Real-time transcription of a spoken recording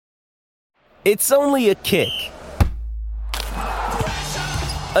It's only a kick,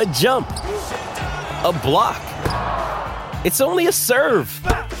 a jump, a block. It's only a serve.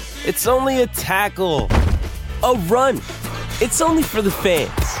 It's only a tackle, a run. It's only for the fans.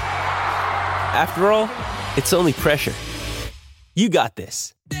 After all, it's only pressure. You got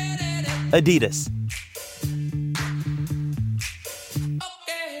this. Adidas.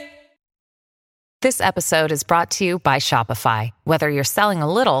 This episode is brought to you by Shopify. Whether you're selling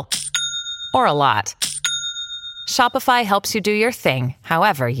a little or a lot, Shopify helps you do your thing,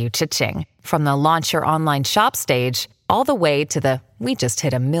 however you cha-ching. From the launch your online shop stage, all the way to the we just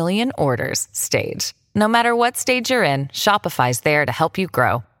hit 1 million orders stage. No matter what stage you're in, Shopify's there to help you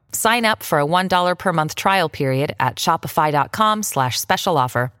grow. Sign up for a $1 per month trial period at shopify.com/special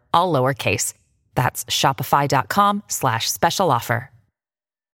offer, all lowercase. That's shopify.com/special offer.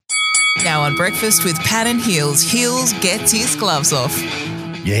 Now on Breakfast with Pat and Heels, Heels gets his gloves off.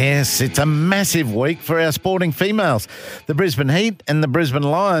 Yes, it's a massive week for our sporting females. The Brisbane Heat and the Brisbane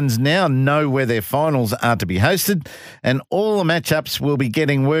Lions now know where their finals are to be hosted, and all the matchups will be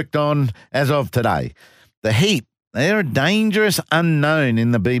getting worked on as of today. The Heat, they're a dangerous unknown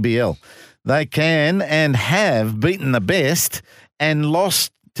in the BBL. They can and have beaten the best and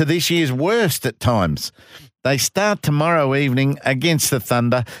lost to this year's worst at times. They start tomorrow evening against the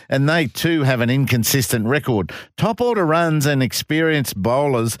Thunder, and they too have an inconsistent record. Top order runs and experienced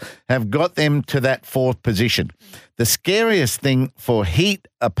bowlers have got them to that fourth position. The scariest thing for Heat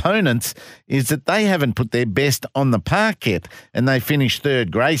opponents is that they haven't put their best on the park yet, and they finished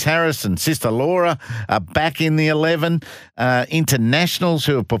third. Grace Harris and Sister Laura are back in the 11. Internationals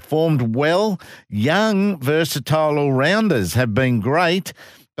who have performed well. Young, versatile all-rounders have been great.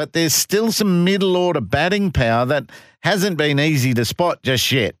 But there's still some middle-order batting power that hasn't been easy to spot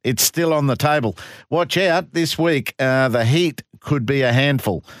just yet. It's still on the table. Watch out this week. The Heat could be a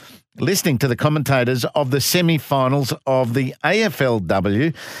handful. Listening to the commentators of the semi-finals of the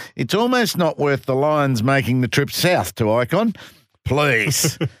AFLW, it's almost not worth the Lions making the trip south to Icon.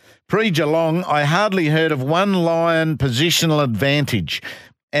 Please. Pre-Geelong, I hardly heard of one Lion positional advantage.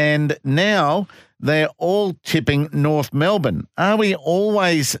 And now they're all tipping North Melbourne. Are we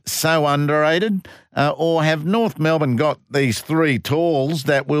always so underrated? Or have North Melbourne got these three talls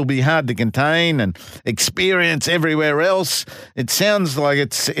that will be hard to contain and experience everywhere else? It sounds like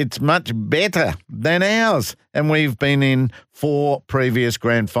it's much better than ours. And we've been in 4 previous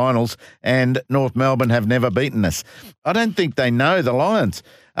grand finals and North Melbourne have never beaten us. I don't think they know the Lions.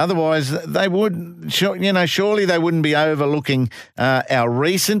 Otherwise, they would, surely they wouldn't be overlooking our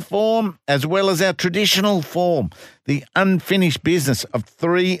recent form as well as our traditional form. The unfinished business of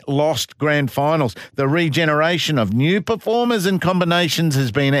 3 lost grand finals. The regeneration of new performers and combinations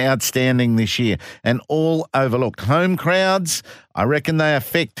has been outstanding this year and all overlooked. Home crowds, I reckon they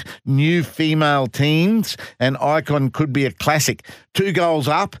affect new female teams, and Icon could be a classic. 2 goals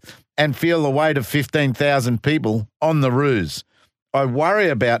up and feel the weight of 15,000 people on the ruse. I worry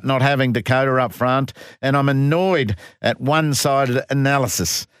about not having Dakota up front, and I'm annoyed at one-sided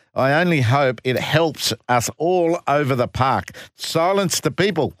analysis. I only hope it helps us all over the park. Silence the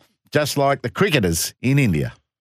people, just like the cricketers in India.